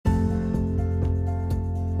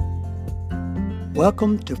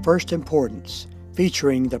Welcome to First Importance,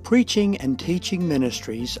 featuring the preaching and teaching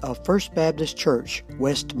ministries of First Baptist Church,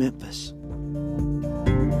 West Memphis.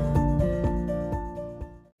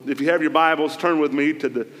 If you have your Bibles, turn with me to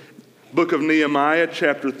the book of Nehemiah,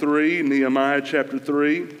 chapter 3. Nehemiah, chapter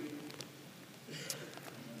 3.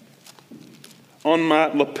 On my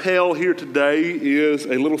lapel here today is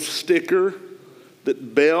a little sticker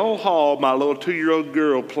that Belle Hall, my little 2-year-old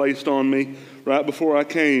girl, placed on me right before I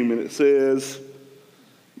came, and it says,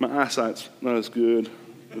 my eyesight's not as good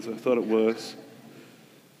as I thought it was,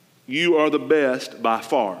 "You are the best by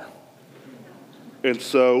far." And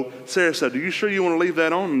so Sarah said, "Are you sure you want to leave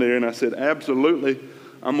that on there?" And I said, "Absolutely.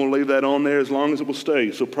 I'm going to leave that on there as long as it will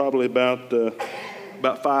stay." So probably about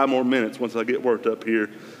 5 more minutes once I get worked up here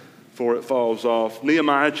before it falls off.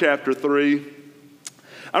 Nehemiah chapter 3.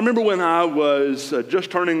 I remember when I was just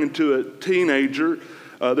turning into a teenager,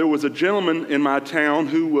 there was a gentleman in my town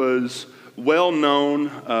who was well known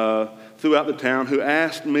throughout the town who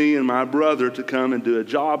asked me and my brother to come and do a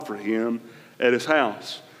job for him at his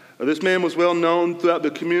house. This man was well known throughout the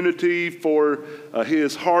community for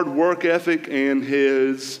his hard work ethic and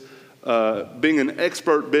his being an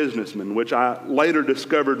expert businessman, which I later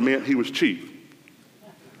discovered meant he was cheap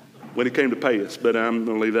when he came to pay us, but I'm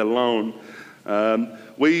going to leave that alone.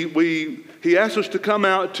 He asked us to come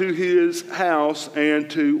out to his house and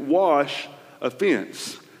to wash a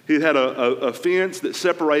fence. He had a fence that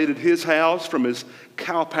separated his house from his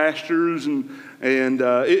cow pastures, and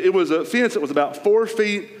it was a fence that was about 4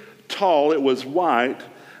 feet tall. It was white,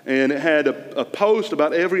 and it had a post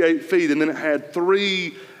about every 8 feet, and then it had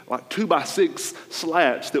 3 like 2x6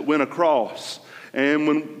 slats that went across.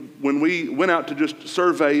 And when we went out to just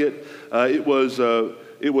survey it, it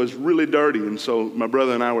was really dirty, and so my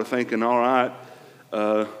brother and I were thinking, all right,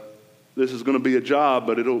 this is going to be a job,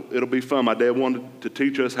 but it'll be fun. My dad wanted to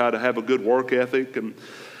teach us how to have a good work ethic,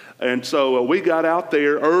 and so we got out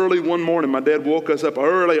there early one morning. My dad woke us up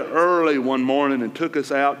early one morning and took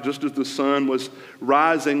us out just as the sun was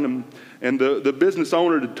rising. And the business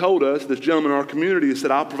owner had told us, this gentleman in our community, he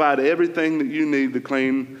said, "I'll provide everything that you need to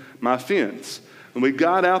clean my fence." And we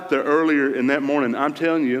got out there earlier in that morning. I'm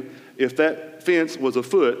telling you, if that fence was a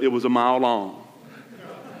foot, it was a mile long.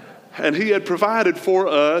 And he had provided for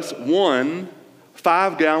us 1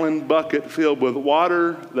 5-gallon bucket filled with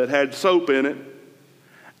water that had soap in it,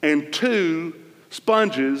 and 2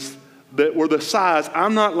 sponges that were the size,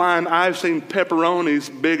 I'm not lying, I've seen pepperonis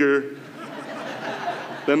bigger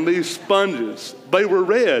than these sponges. They were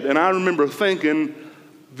red, and I remember thinking,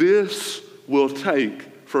 this will take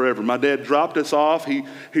forever. My dad dropped us off.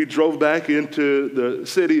 He drove back into the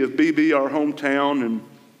city of BB, our hometown, and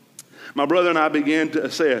my brother and I began to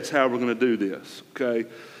assess how we're going to do this. Okay,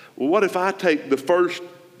 well, what if I take the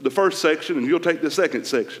first section and you'll take the second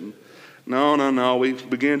section? No. We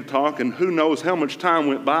began to talk, and who knows how much time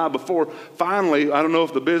went by before finally, I don't know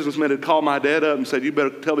if the businessman had called my dad up and said, "You better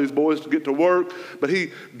tell these boys to get to work." But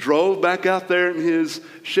he drove back out there in his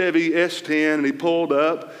Chevy S10, and he pulled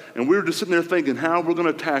up, and we were just sitting there thinking how we're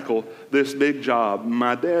going to tackle this big job.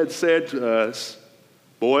 My dad said to us,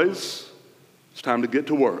 "Boys, it's time to get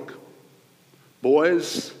to work.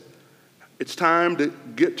 Boys, it's time to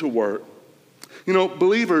get to work." You know,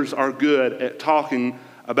 believers are good at talking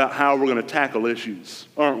about how we're going to tackle issues,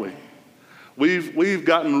 aren't we? We've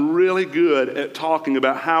gotten really good at talking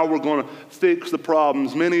about how we're going to fix the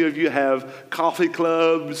problems. Many of you have coffee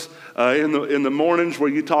clubs in the mornings where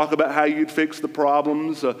you talk about how you'd fix the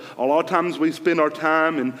problems. A lot of times we spend our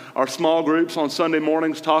time in our small groups on Sunday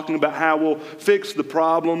mornings talking about how we'll fix the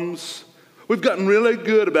problems. We've gotten really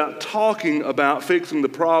good about talking about fixing the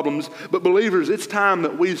problems, but believers, it's time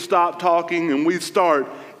that we stop talking and we start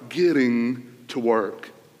getting to work.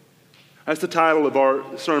 That's the title of our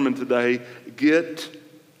sermon today, Get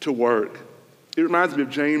to Work. It reminds me of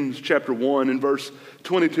James chapter 1 in verse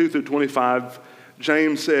 22 through 25.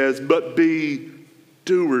 James says, "But be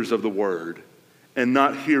doers of the word and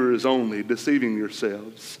not hearers only, deceiving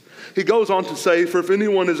yourselves." He goes on to say, "For if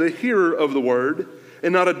anyone is a hearer of the word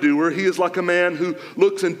and not a doer, he is like a man who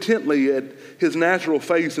looks intently at his natural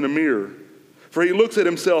face in a mirror. For he looks at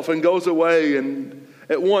himself and goes away and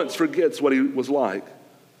at once forgets what he was like.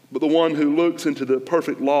 But the one who looks into the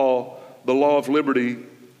perfect law, the law of liberty,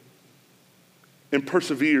 and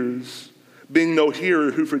perseveres, being no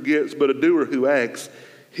hearer who forgets, but a doer who acts,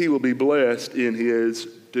 he will be blessed in his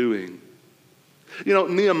doing." You know,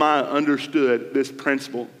 Nehemiah understood this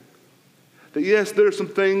principle. That yes, there are some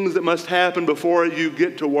things that must happen before you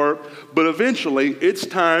get to work, but eventually it's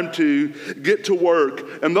time to get to work.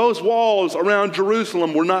 And those walls around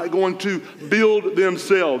Jerusalem were not going to build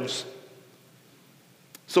themselves.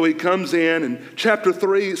 So he comes in, and chapter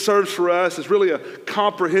 3 serves for us as really a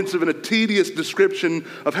comprehensive and a tedious description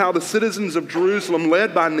of how the citizens of Jerusalem,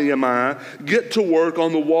 led by Nehemiah, get to work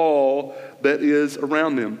on the wall that is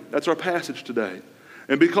around them. That's our passage today.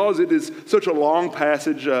 And because it is such a long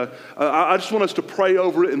passage, I just want us to pray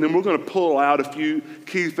over it, and then we're going to pull out a few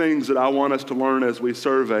key things that I want us to learn as we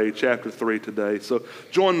survey chapter 3 today. So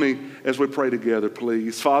join me as we pray together,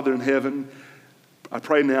 please. Father in heaven, I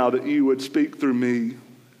pray now that you would speak through me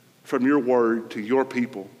from your word to your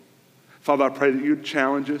people. Father, I pray that you'd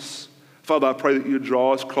challenge us. Father, I pray that you'd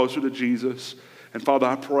draw us closer to Jesus. And Father,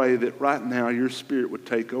 I pray that right now your Spirit would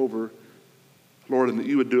take over, Lord, and that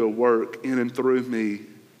you would do a work in and through me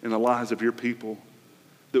in the lives of your people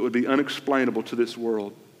that would be unexplainable to this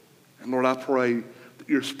world. And Lord, I pray that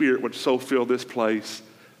your Spirit would so fill this place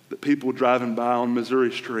that people driving by on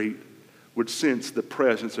Missouri Street would sense the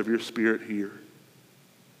presence of your Spirit here.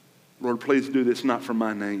 Lord, please do this not for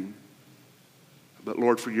my name, but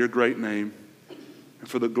Lord, for your great name and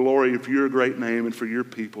for the glory of your great name and for your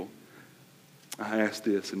people. I ask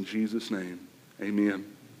this in Jesus' name. Amen.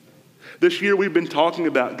 This year we've been talking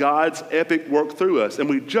about God's epic work through us, and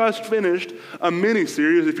we just finished a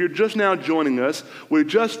mini-series. If you're just now joining us, we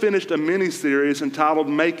just finished a mini-series entitled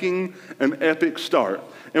Making an Epic Start.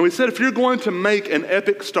 And we said if you're going to make an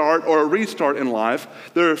epic start or a restart in life,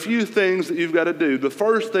 there are a few things that you've got to do. The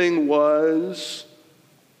first thing was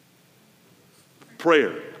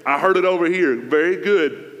prayer. I heard it over here. Very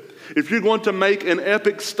good. If you're going to make an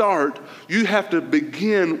epic start, you have to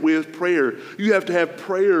begin with prayer. You have to have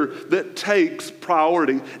prayer that takes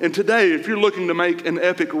priority. And today, if you're looking to make an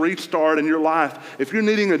epic restart in your life, if you're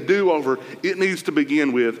needing a do-over, it needs to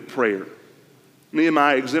begin with prayer.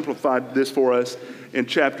 Nehemiah exemplified this for us in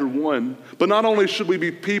chapter 1. But not only should we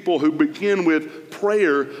be people who begin with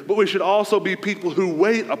prayer, but we should also be people who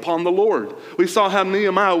wait upon the Lord. We saw how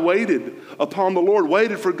Nehemiah waited upon the Lord,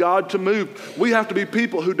 waited for God to move. We have to be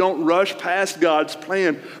people who don't rush past God's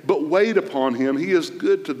plan, but wait upon him. He is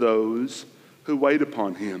good to those who wait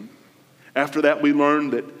upon him. After that, we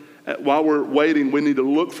learned that while we're waiting, we need to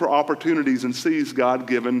look for opportunities and seize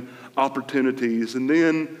God-given opportunities. And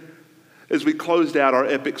then, as we closed out our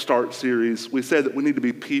Epic Start series, we said that we need to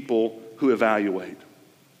be people who evaluate.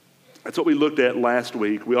 That's what we looked at last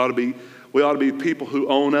week. We ought to be people who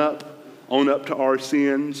own up to our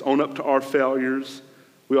sins, own up to our failures.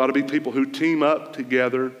 We ought to be people who team up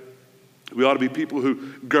together. We ought to be people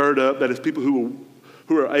who gird up, that is, people who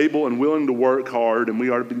are able and willing to work hard, and we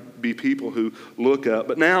ought to be people who look up.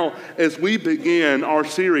 But now, as we begin our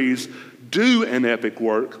series, Do an Epic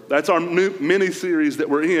Work, that's our new mini-series that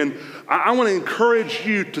we're in, I want to encourage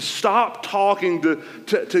you to stop talking,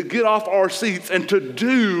 to get off our seats and to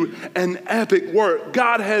do an epic work.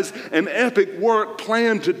 God has an epic work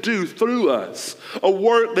planned to do through us, a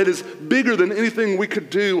work that is bigger than anything we could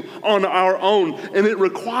do on our own, and it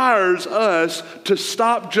requires us to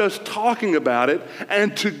stop just talking about it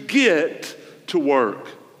and to get to work.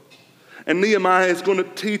 And Nehemiah is going to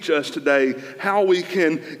teach us today how we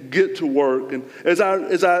can get to work. And as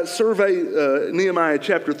I survey Nehemiah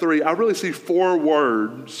chapter 3, I really see 4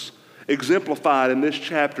 words exemplified in this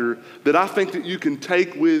chapter that I think that you can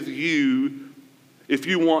take with you if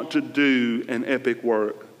you want to do an epic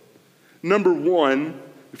work. Number 1,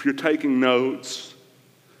 if you're taking notes,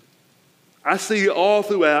 I see all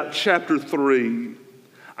throughout chapter 3,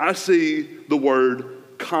 I see the word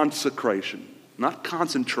consecration. Not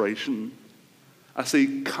concentration. I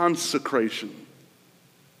see consecration.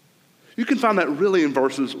 You can find that really in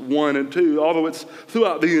verses 1 and 2, although it's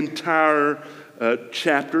throughout the entire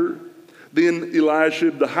chapter. Then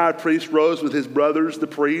Eliashib, the high priest, rose with his brothers, the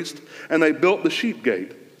priest, and they built the sheep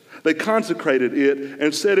gate. They consecrated it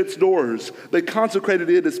and set its doors. They consecrated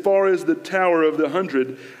it as far as the Tower of the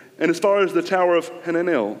 100 and as far as the Tower of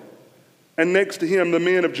Hananel. And next to him, the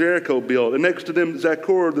men of Jericho built. And next to them,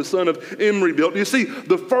 Zaccur, the son of Imri, built. You see,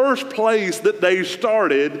 the first place that they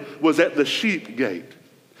started was at the sheep gate.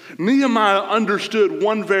 Nehemiah understood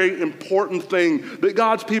one very important thing that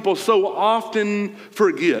God's people so often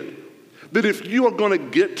forget. That if you are going to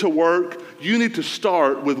get to work, you need to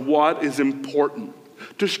start with what is important.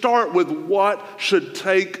 To start with what should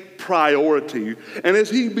take priority. And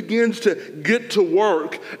as he begins to get to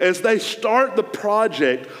work, as they start the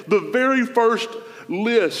project, the very first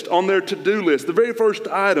list on their to-do list, the very first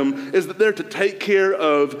item is that they're to take care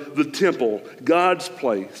of the temple, God's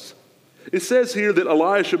place. It says here that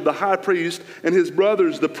Eliashib, the high priest, and his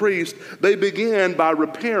brothers, the priest, they began by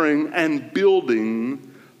repairing and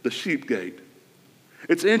building the sheep gate.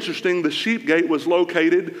 It's interesting, the sheep gate was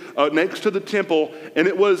located next to the temple, and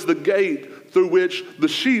it was the gate through which the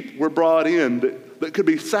sheep were brought in. that could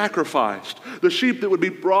be sacrificed, the sheep that would be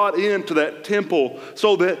brought into that temple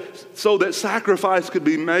so that sacrifice could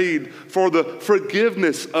be made for the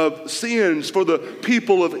forgiveness of sins for the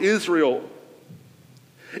people of Israel.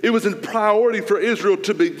 It was a priority for Israel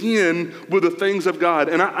to begin with the things of God.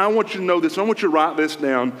 And I want you to know this. I want you to write this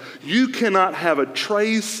down. You cannot have a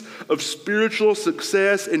trace of spiritual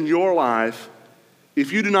success in your life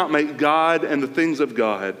if you do not make God and the things of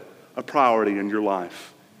God a priority in your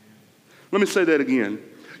life. Let me say that again.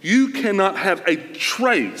 You cannot have a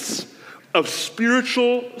trace of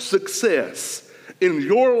spiritual success in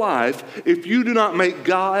your life if you do not make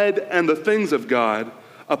God and the things of God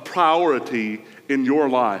a priority in your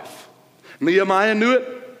life. Nehemiah knew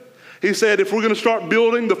it. He said, if we're going to start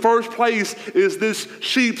building, the first place is this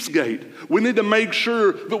sheep's gate. We need to make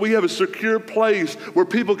sure that we have a secure place where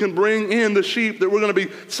people can bring in the sheep that we're going to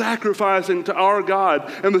be sacrificing to our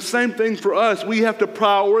God. And the same thing for us. We have to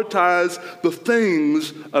prioritize the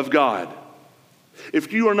things of God.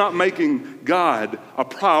 If you are not making God a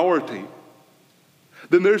priority,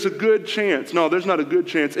 then there's a good chance. No, there's not a good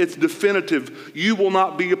chance. It's definitive. You will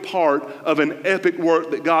not be a part of an epic work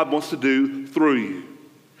that God wants to do through you.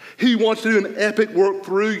 He wants to do an epic work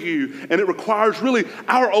through you, and it requires really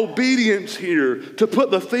our obedience here to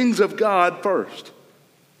put the things of God first.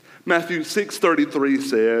 Matthew 6:33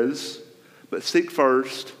 says, but seek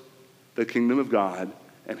first the kingdom of God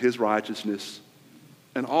and his righteousness,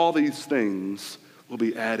 and all these things will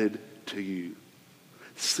be added to you.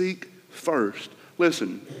 Seek first.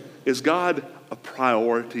 Listen, is God a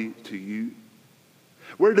priority to you?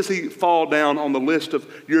 Where does he fall down on the list of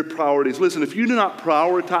your priorities? Listen, if you do not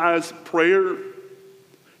prioritize prayer,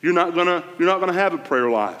 you're not gonna have a prayer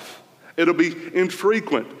life. It'll be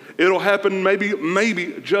infrequent. It'll happen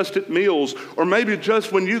maybe just at meals, or maybe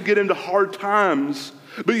just when you get into hard times.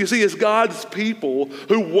 But you see, as God's people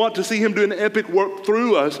who want to see him do an epic work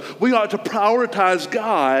through us, we ought to prioritize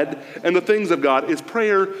God and the things of God. Is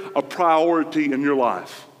prayer a priority in your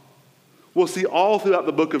life? We'll see all throughout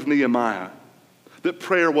the book of Nehemiah that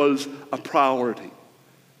prayer was a priority.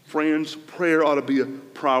 Friends, prayer ought to be a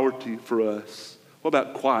priority for us. What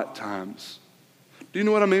about quiet times? Do you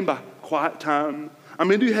know what I mean by quiet time? I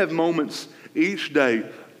mean, do you have moments each day,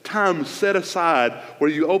 time set aside where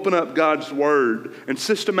you open up God's word and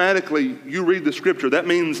systematically you read the scripture? That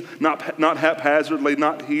means not haphazardly,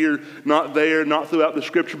 not here, not there, not throughout the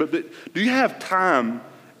scripture, but do you have time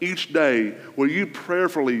each day where you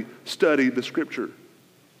prayerfully study the scripture?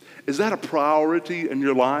 Is that a priority in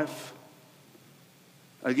your life?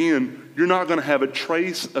 Again, you're not going to have a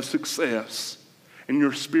trace of success in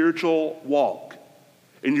your spiritual walk,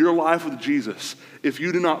 in your life with Jesus, if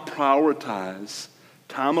you do not prioritize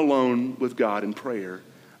time alone with God in prayer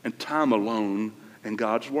and time alone in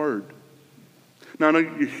God's word. Now, I know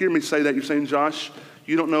you hear me say that. You're saying, Josh,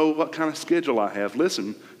 you don't know what kind of schedule I have.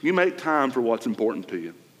 Listen, you make time for what's important to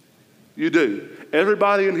you. You do.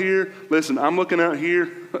 Everybody in here, listen, I'm looking out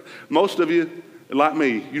here. Most of you, like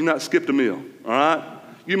me, you've not skipped a meal, all right?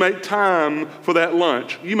 You make time for that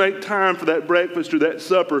lunch. You make time for that breakfast or that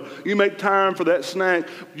supper. You make time for that snack.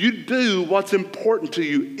 You do what's important to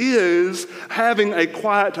you. Is having a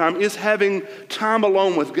quiet time, is having time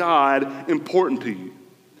alone with God important to you?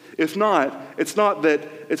 If not, it's not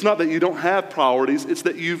that you don't have priorities. It's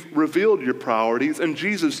that you've revealed your priorities, and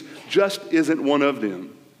Jesus just isn't one of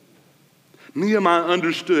them. Nehemiah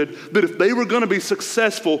understood that if they were going to be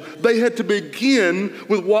successful, they had to begin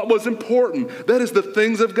with what was important. That is the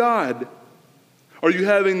things of God. Are you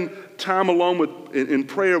having time alone in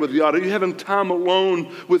prayer with God? Are you having time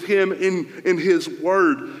alone with him in his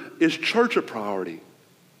word? Is church a priority?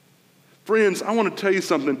 Friends, I want to tell you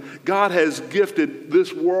something. God has gifted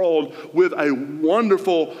this world with a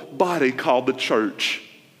wonderful body called the church.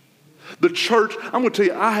 The church, I'm going to tell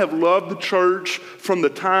you, I have loved the church from the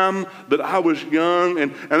time that I was young.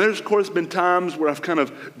 And there's, of course, been times where I've kind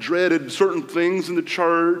of dreaded certain things in the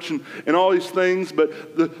church and all these things.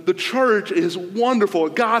 But the church is wonderful.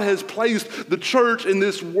 God has placed the church in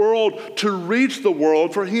this world to reach the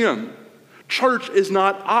world for him. Church is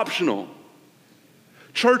not optional.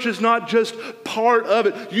 Church is not just part of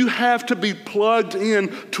it. You have to be plugged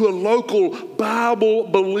in to a local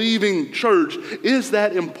Bible-believing church. Is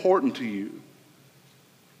that important to you?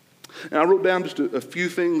 And I wrote down just a few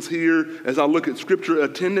things here as I look at Scripture.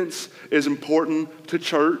 Attendance is important to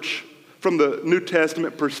church. From the New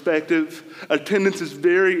Testament perspective, attendance is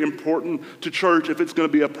very important to church if it's going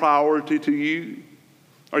to be a priority to you.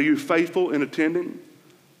 Are you faithful in attending?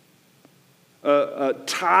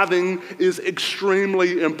 Tithing is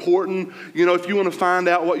extremely important. You know, if you want to find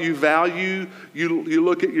out what you value, you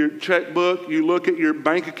look at your checkbook, you look at your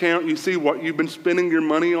bank account, you see what you've been spending your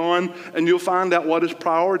money on, and you'll find out what is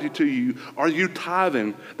priority to you. Are you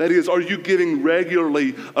tithing? That is, are you giving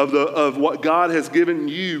regularly of what God has given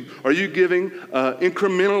you? Are you giving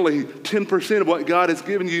incrementally 10% of what God has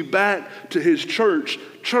given you back to His church?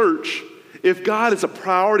 Church, if God is a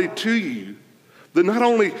priority to you, then not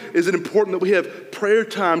only is it important that we have prayer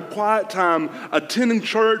time, quiet time, attending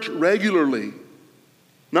church regularly,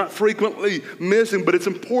 not frequently missing, but it's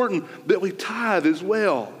important that we tithe as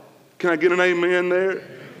well. Can I get an amen there?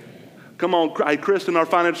 Come on, hey, Kristen, our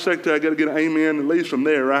financial secretary, I got to get an amen at least from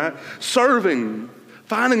there, right? Serving,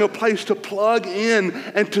 finding a place to plug in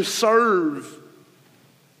and to serve.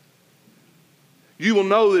 You will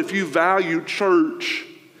know that if you value church,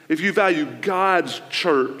 if you value God's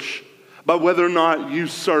church, by whether or not you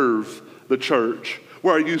serve the church,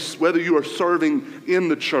 whether you are serving in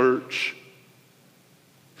the church.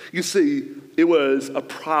 You see, it was a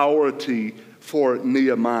priority for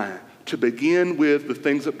Nehemiah to begin with the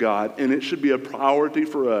things of God, and it should be a priority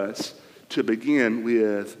for us to begin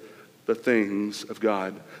with the things of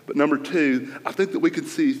God. But number two, I think that we can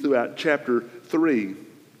see throughout chapter 3,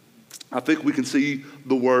 I think we can see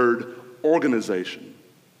the word organization.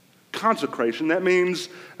 Consecration, that means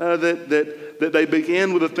that they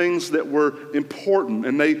began with the things that were important,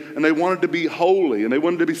 and they wanted to be holy, and they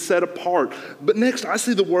wanted to be set apart. But next, I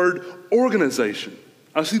see the word organization.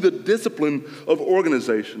 I see the discipline of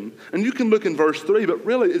organization. And you can look in verse 3, but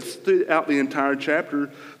really it's throughout the entire chapter.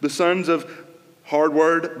 The sons of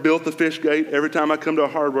Hardword built the fish gate. Every time I come to a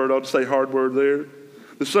Hardword, I'll just say Hardword there.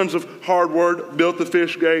 The sons of Hardword built the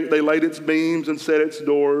fish gate. They laid its beams and set its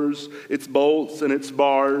doors, its bolts and its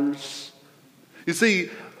bars. You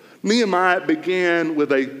see, Nehemiah began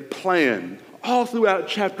with a plan. All throughout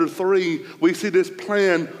chapter 3, we see this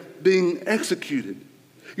plan being executed.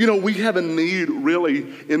 You know, we have a need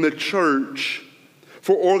really in the church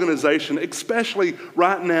for organization, especially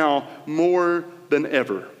right now more than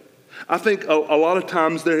ever. I think a lot of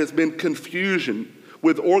times there has been confusion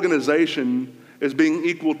with organization as being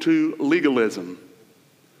equal to legalism.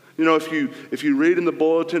 You know, if you read in the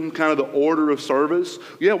bulletin kind of the order of service,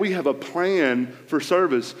 yeah, we have a plan for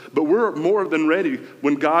service, but we're more than ready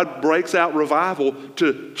when God breaks out revival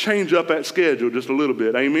to change up that schedule just a little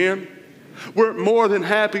bit. Amen? We're more than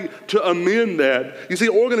happy to amend that. You see,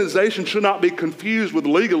 organization should not be confused with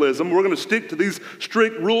legalism. We're going to stick to these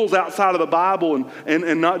strict rules outside of the Bible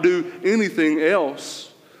and not do anything else.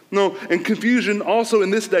 No, and confusion also in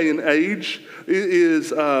this day and age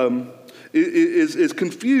is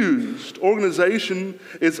confused. Organization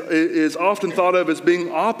is often thought of as being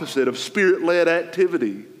opposite of spirit-led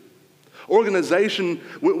activity. Organization,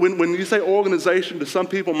 when you say organization to some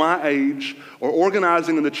people my age or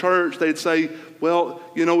organizing in the church, they'd say, well,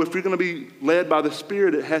 you know, if you're going to be led by the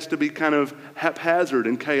Spirit, it has to be kind of haphazard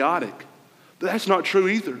and chaotic. But that's not true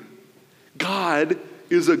either. God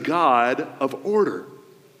is a God of order.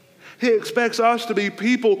 He expects us to be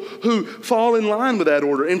people who fall in line with that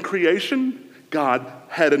order. In creation, God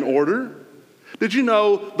had an order. Did you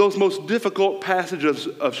know those most difficult passages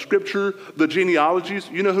of Scripture, the genealogies,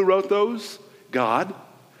 you know who wrote those? God.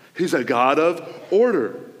 He's a God of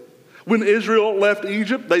order. When Israel left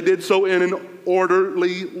Egypt, they did so in an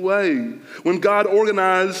orderly way. When God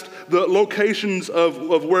organized the locations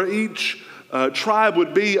of where each tribe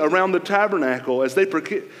would be around the tabernacle as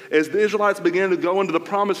the Israelites began to go into the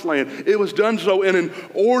promised land, it was done so in an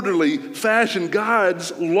orderly fashion.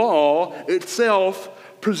 God's law itself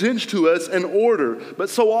presents to us an order. But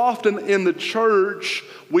so often in the church,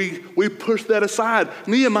 we push that aside.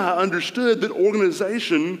 Nehemiah understood that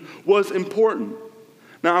organization was important.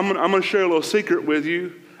 Now, I'm going to share a little secret with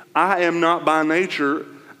you. I am not by nature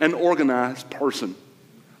an organized person.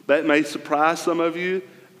 That may surprise some of you.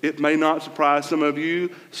 It may not surprise some of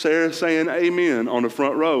you. Sarah's saying amen on the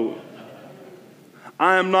front row.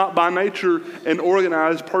 I am not by nature an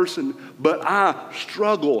organized person, but I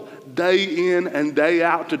struggle day in and day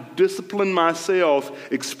out to discipline myself,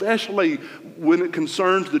 especially when it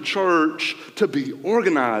concerns the church, to be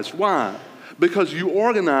organized. Why? Because you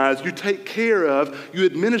organize, you take care of, you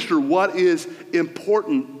administer what is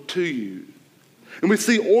important to you. And we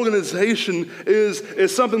see organization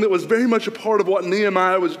is something that was very much a part of what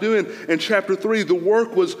Nehemiah was doing in chapter 3. The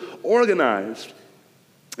work was organized.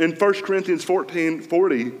 In 1 Corinthians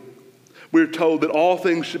 14:40, we're told that all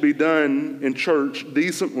things should be done in church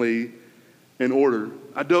decently in order.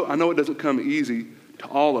 I know it doesn't come easy to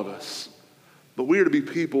all of us, but we are to be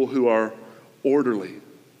people who are orderly.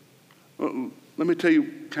 Let let me tell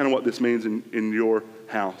you kind of what this means in your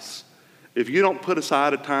house. If you don't put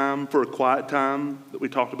aside a time for a quiet time that we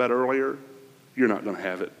talked about earlier, you're not going to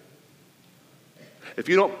have it. If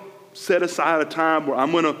you don't set aside a time where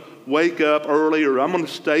I'm going to wake up early or I'm going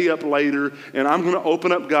to stay up later and I'm going to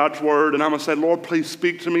open up God's Word and I'm going to say, Lord, please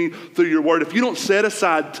speak to me through your Word. If you don't set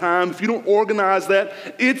aside time, if you don't organize that,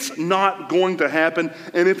 it's not going to happen.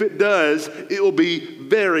 And if it does, it will be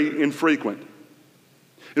very infrequent.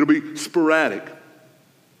 It'll be sporadic.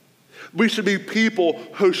 We should be people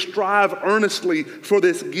who strive earnestly for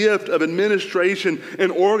this gift of administration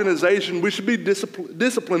and organization. We should be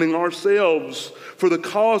disciplining ourselves for the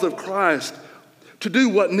cause of Christ to do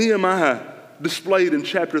what Nehemiah displayed in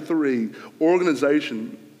chapter 3,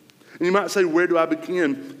 organization. And you might say, where do I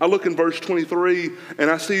begin? I look in verse 23 and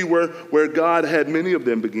I see where God had many of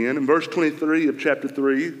them begin. In verse 23 of chapter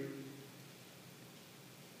 3,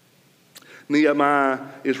 Nehemiah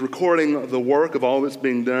is recording the work of all that's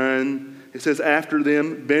being done. It says, after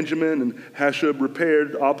them, Benjamin and Hashub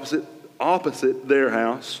repaired opposite their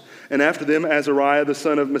house. And after them, Azariah, the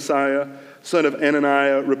son of Messiah, son of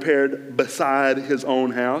Ananiah, repaired beside his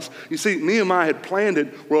own house. You see, Nehemiah had planned it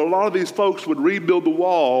where a lot of these folks would rebuild the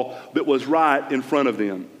wall that was right in front of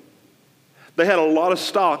them. They had a lot of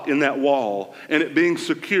stock in that wall and it being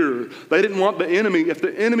secure. They didn't want the enemy, if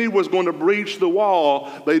the enemy was going to breach the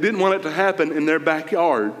wall, they didn't want it to happen in their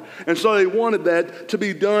backyard. And so they wanted that to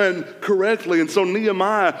be done correctly. And so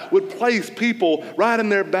Nehemiah would place people right in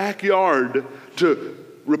their backyard to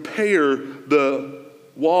repair the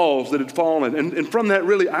walls that had fallen. And from that,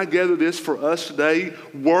 really, I gather this for us today.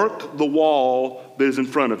 Work the wall that is in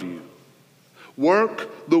front of you.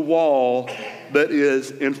 Work the wall that is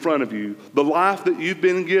in front of you. The life that you've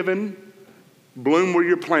been given, bloom where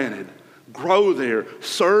you're planted. Grow there.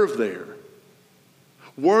 Serve there.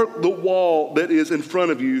 Work the wall that is in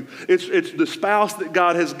front of you. It's the spouse that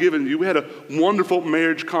God has given you. We had a wonderful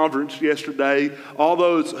marriage conference yesterday. All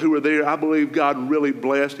those who were there, I believe God really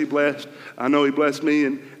blessed. I know He blessed me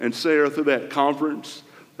and Sarah through that conference.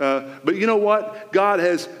 But you know what? God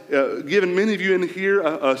has given many of you in here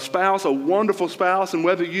a spouse, a wonderful spouse, and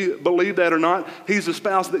whether you believe that or not, He's the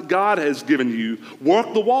spouse that God has given you.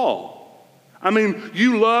 Work the wall. I mean,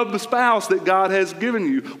 you love the spouse that God has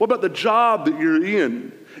given you. What about the job that you're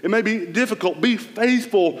in? It may be difficult. Be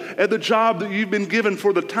faithful at the job that you've been given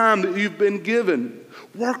for the time that you've been given.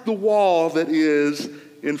 Work the wall that is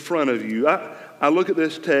in front of you. I look at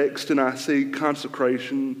this text and I see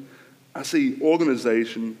consecration. I see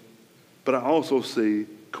organization, but I also see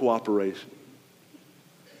cooperation.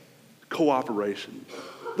 Cooperation.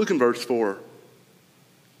 Look in verse 4.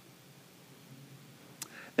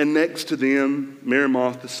 And next to them,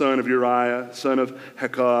 Meremoth, the son of Uriah, son of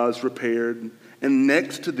Hakaz, repaired. And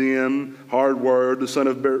next to them, Hardword, the son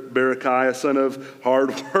of Berechiah, son of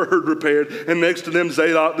Hardword, repaired. And next to them,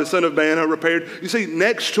 Zadok, the son of Banah, repaired. You see,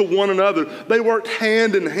 next to one another, they worked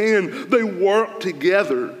hand in hand. They worked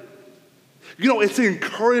together. You know, it's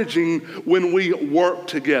encouraging when we work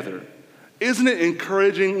together. Isn't it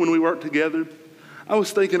encouraging when we work together? I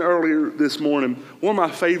was thinking earlier this morning, one of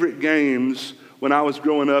my favorite games when I was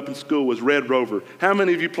growing up in school was Red Rover. How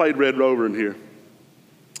many of you played Red Rover in here?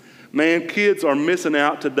 Man, kids are missing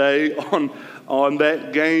out today on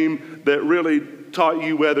that game that really taught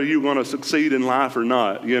you whether you're going to succeed in life or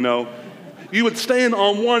not, you know. You would stand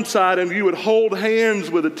on one side and you would hold hands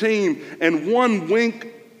with a team, and one weak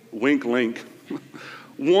link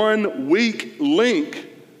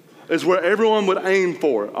is where everyone would aim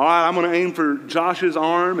for. All right, I'm going to aim for Josh's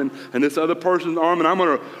arm and this other person's arm, and I'm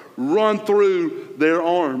going to run through their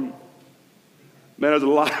arm. Man, there's a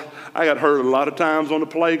lot. I got hurt a lot of times on the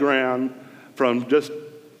playground from just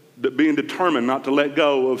being determined not to let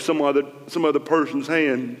go of some other person's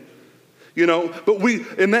hand. You know, but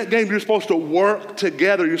in that game, you're supposed to work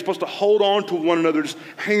together. You're supposed to hold on to one another's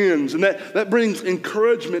hands. And that brings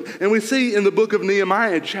encouragement. And we see in the book of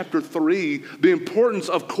Nehemiah, chapter 3, the importance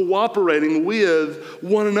of cooperating with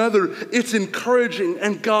one another. It's encouraging,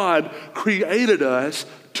 and God created us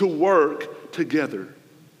to work together.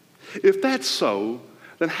 If that's so,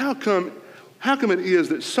 then how come it is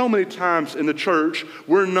that so many times in the church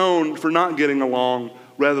we're known for not getting along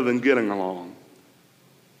rather than getting along?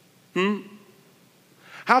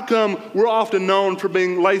 How come we're often known for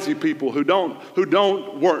being lazy people who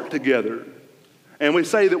don't work together? And we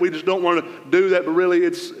say that we just don't want to do that, but really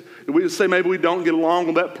we just say maybe we don't get along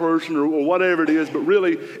with that person or whatever it is, but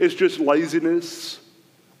really it's just laziness.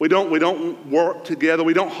 We don't work together.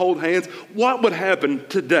 We don't hold hands. What would happen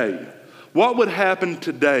today? What would happen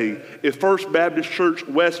today if First Baptist Church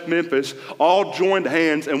West Memphis all joined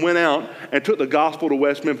hands and went out and took the gospel to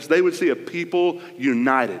West Memphis? They would see a people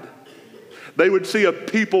united. They would see a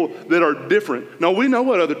people that are different. Now, we know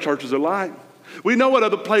what other churches are like. We know what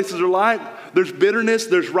other places are like. There's bitterness,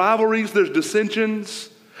 there's rivalries, there's dissensions.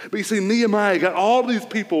 But you see, Nehemiah got all these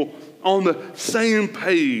people on the same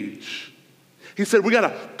page. He said, we got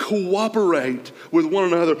to cooperate with one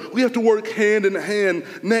another. We have to work hand in hand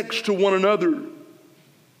next to one another.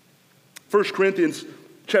 1 Corinthians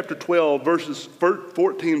chapter 12, verses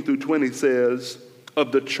 14 through 20 says,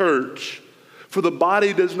 of the church, for the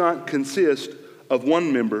body does not consist of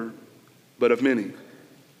one member, but of many.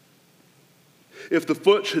 If the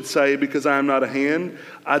foot should say, because I am not a hand,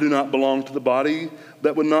 I do not belong to the body,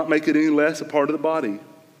 that would not make it any less a part of the body.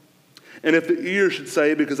 And if the ear should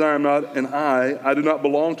say, because I am not an eye, I do not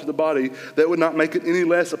belong to the body, that would not make it any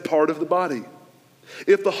less a part of the body.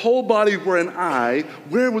 If the whole body were an eye,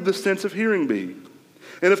 where would the sense of hearing be?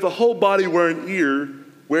 And if the whole body were an ear,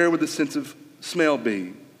 where would the sense of smell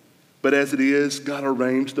be? But as it is, God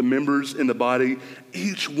arranged the members in the body,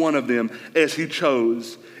 each one of them as he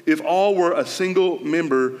chose. If all were a single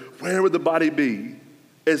member, where would the body be?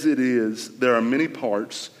 As it is, there are many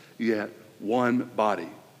parts, yet one body.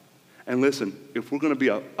 And listen, if we're going to be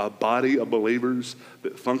a body of believers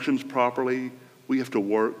that functions properly, we have to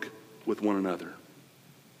work with one another.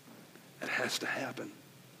 It has to happen.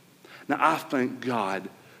 Now, I thank God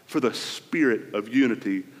for the spirit of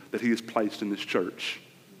unity that he has placed in this church.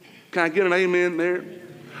 Can I get an amen there?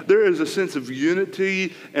 There is a sense of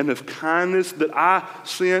unity and of kindness that I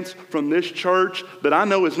sense from this church that I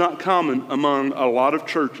know is not common among a lot of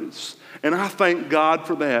churches. And I thank God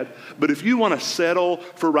for that. But if you want to settle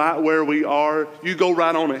for right where we are, you go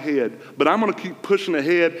right on ahead. But I'm going to keep pushing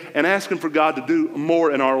ahead and asking for God to do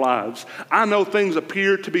more in our lives. I know things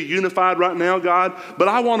appear to be unified right now, God, but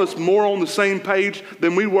I want us more on the same page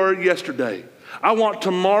than we were yesterday. I want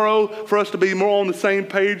tomorrow for us to be more on the same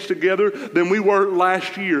page together than we were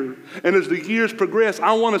last year. And as the years progress,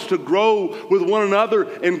 I want us to grow with one another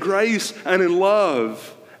in grace and in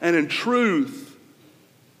love and in truth.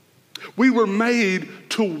 We were made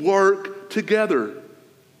to work together.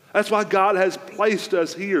 That's why God has placed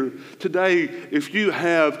us here. Today, if you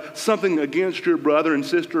have something against your brother and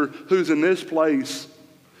sister who's in this place,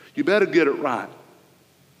 you better get it right.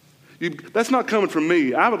 That's not coming from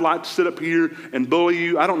me. I would like to sit up here and bully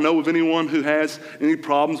you. I don't know of anyone who has any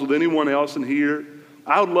problems with anyone else in here.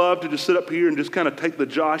 I would love to just sit up here and just kind of take the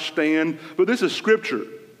Josh stand. But this is Scripture.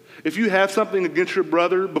 If you have something against your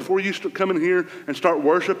brother, before you come in here and start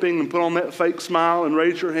worshiping and put on that fake smile and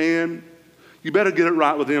raise your hand, you better get it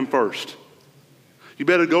right with them first. You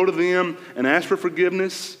better go to them and ask for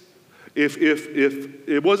forgiveness. If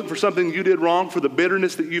it wasn't for something you did wrong, for the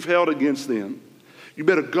bitterness that you've held against them, you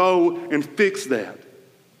better go and fix that.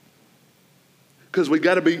 Because we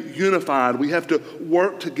got to be unified. We have to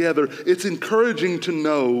work together. It's encouraging to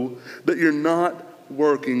know that you're not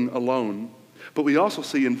working alone. But we also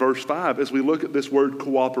see in verse 5, as we look at this word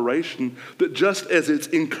cooperation, that just as it's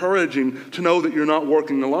encouraging to know that you're not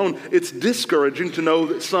working alone, it's discouraging to know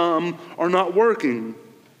that some are not working.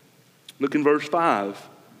 Look in verse 5.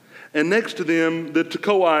 And next to them, the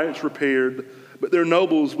Tekoites repaired, but their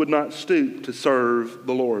nobles would not stoop to serve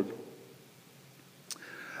the Lord.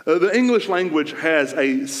 The English language has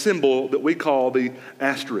a symbol that we call the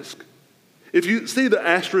asterisk. If you see the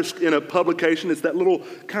asterisk in a publication, it's that little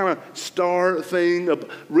kind of star thing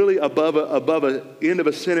really above a end of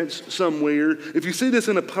a sentence somewhere. If you see this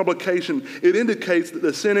in a publication, it indicates that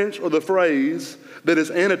the sentence or the phrase that is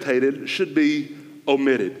annotated should be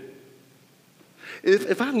omitted.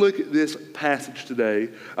 If I look at this passage today,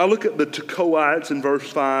 I look at the Tekoites in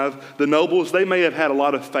verse 5, the nobles, they may have had a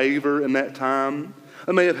lot of favor in that time.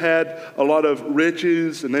 They may have had a lot of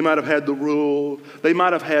riches, and they might have had the rule. They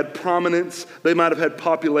might have had prominence. They might have had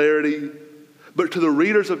popularity. But to the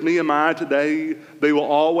readers of Nehemiah today, they will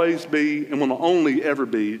always be, and will only ever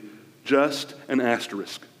be, just an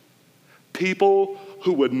asterisk. People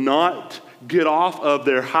who would not get off of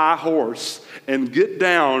their high horse and get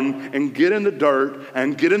down and get in the dirt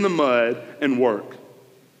and get in the mud and work.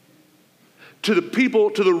 To the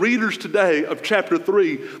people, to the readers today of chapter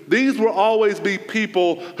 3, these will always be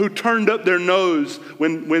people who turned up their nose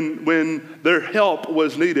when their help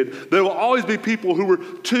was needed. There will always be people who were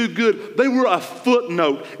too good. They were a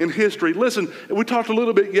footnote in history. Listen, we talked a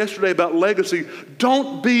little bit yesterday about legacy.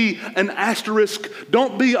 Don't be an asterisk.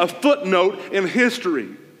 Don't be a footnote in history.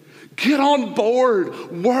 Get on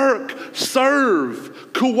board, work,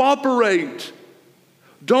 serve, cooperate.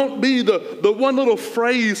 Don't be the one little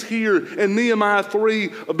phrase here in Nehemiah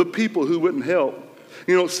 3 of the people who wouldn't help.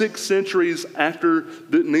 6 centuries after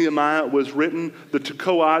Nehemiah was written, the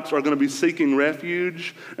Tekoites are going to be seeking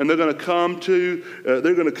refuge, and they're going to come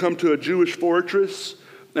to a Jewish fortress,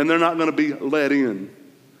 and they're not going to be let in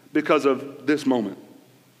because of this moment.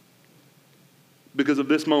 Because of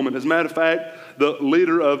this moment. As a matter of fact, the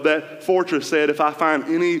leader of that fortress said, if I find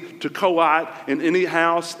any Tekoite in any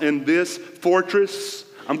house in this fortress,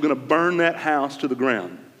 I'm going to burn that house to the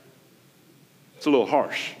ground. It's a little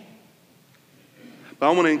harsh. But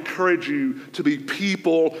I want to encourage you to be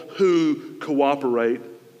people who cooperate.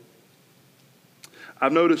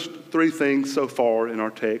 I've noticed 3 things so far in our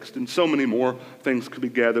text, and so many more things could be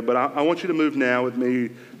gathered, but I want you to move now with me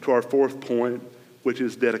to our 4th point, which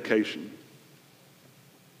is dedication.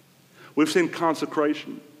 We've seen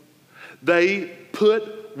consecration. They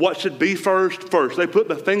put what should be first. They put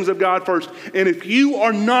the things of God first. And if you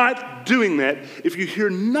are not doing that, if you hear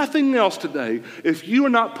nothing else today, if you are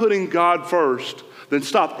not putting God first, then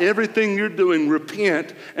stop everything you're doing,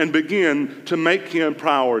 repent, and begin to make Him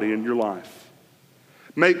priority in your life.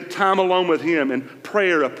 Make time alone with Him and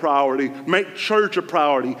prayer a priority. Make church a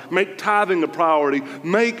priority. Make tithing a priority.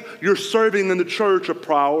 Make your serving in the church a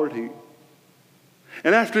priority.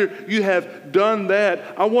 And after you have done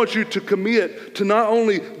that, I want you to commit to not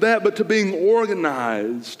only that, but to being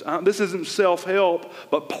organized. This isn't self-help,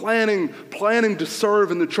 but planning to serve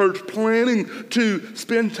in the church, planning to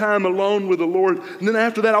spend time alone with the Lord. And then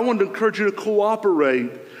after that, I want to encourage you to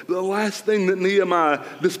cooperate. The last thing that Nehemiah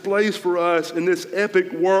displays for us in this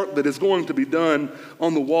epic work that is going to be done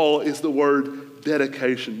on the wall is the word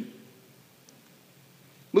dedication.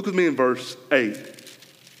 Look with me in verse 8.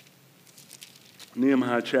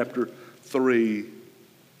 Nehemiah chapter 3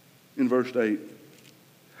 in verse 8.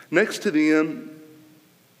 Next to them,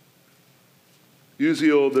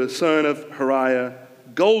 Uzziel the son of Hariah,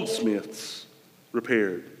 goldsmiths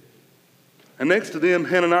repaired. And next to them,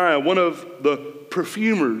 Hananiah, one of the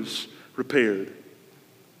perfumers, repaired.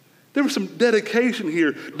 There was some dedication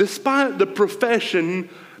here. Despite the profession,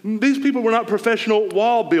 these people were not professional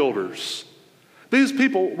wall builders. These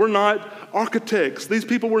people were not architects. These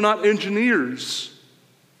people were not engineers.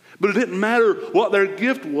 But it didn't matter what their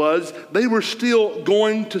gift was, they were still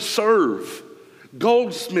going to serve.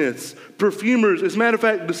 Goldsmiths, perfumers. As a matter of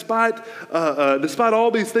fact, despite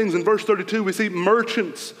all these things, in verse 32, we see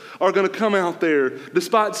merchants are going to come out there.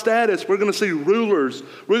 Despite status, we're going to see rulers.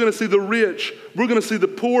 We're going to see the rich. We're going to see the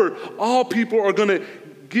poor. All people are going to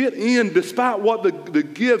get in despite what the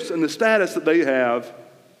gifts and the status that they have.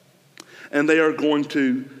 And they are going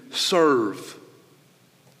to serve.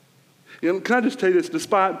 Can I just tell you this?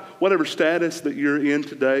 Despite whatever status that you're in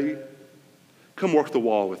today, come work the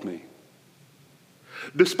wall with me.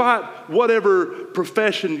 Despite whatever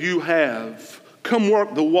profession you have, come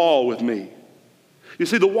work the wall with me. You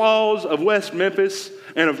see, the walls of West Memphis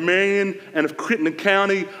and of Marion and of Crittenden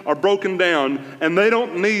County are broken down, and they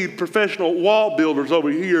don't need professional wall builders over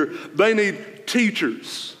here. They need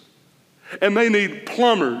teachers, and they need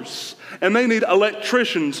plumbers, and they need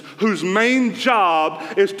electricians whose main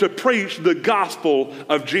job is to preach the gospel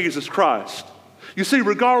of Jesus Christ. You see,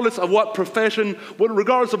 regardless of what profession,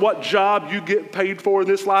 regardless of what job you get paid for in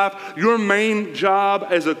this life, your main job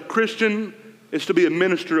as a Christian is to be a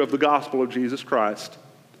minister of the gospel of Jesus Christ.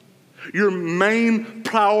 Your main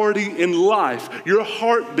priority in life, your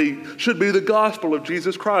heartbeat should be the gospel of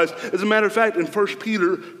Jesus Christ. As a matter of fact, in 1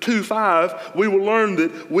 Peter 2:5, we will learn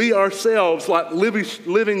that we ourselves, like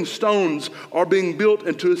living stones, are being built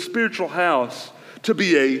into a spiritual house to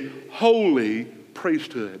be a holy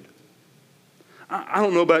priesthood. I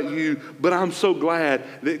don't know about you, but I'm so glad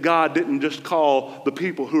that God didn't just call the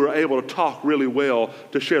people who are able to talk really well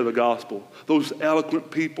to share the gospel. Those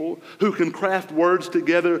eloquent people who can craft words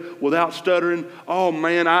together without stuttering. Oh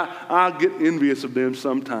man, I get envious of them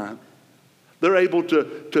sometimes. They're able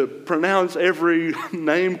to pronounce every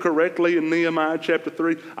name correctly in Nehemiah chapter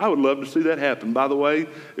 3. I would love to see that happen. By the way,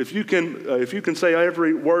 if you can say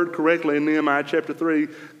every word correctly in Nehemiah chapter 3,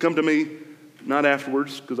 come to me. Not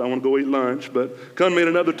afterwards, because I want to go eat lunch, but come to me at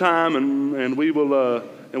another time, and we will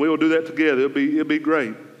do that together. It'll be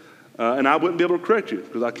great. And I wouldn't be able to correct you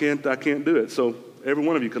because I can't do it. So every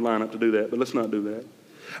one of you could line up to do that, but let's not do that.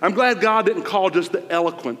 I'm glad God didn't call just the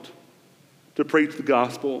eloquent to preach the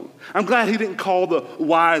gospel. I'm glad He didn't call the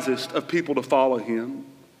wisest of people to follow Him.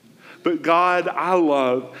 But God, I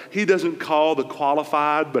love, He doesn't call the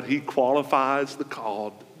qualified, but He qualifies the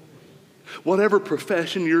called. Whatever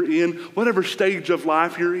profession you're in, whatever stage of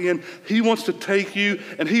life you're in, He wants to take you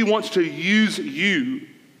and He wants to use you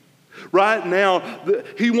Right now,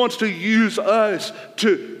 he wants to use us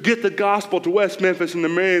to get the gospel to West Memphis and the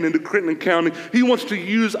Marion and to Crittenden County. He wants to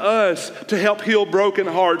use us to help heal broken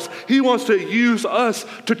hearts. He wants to use us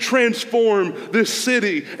to transform this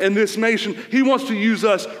city and this nation. He wants to use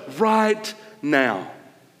us right now.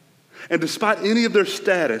 And despite any of their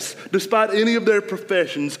status, despite any of their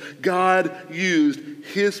professions, God used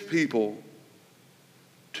his people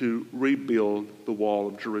to rebuild the wall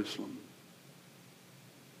of Jerusalem.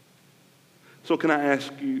 So can I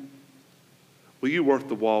ask you, will you work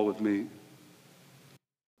the wall with me?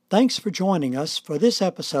 Thanks for joining us for this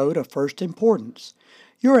episode of First Importance.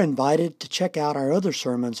 You're invited to check out our other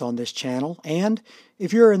sermons on this channel, and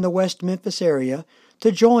if you're in the West Memphis area,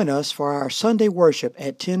 to join us for our Sunday worship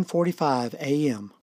at 10:45 a.m.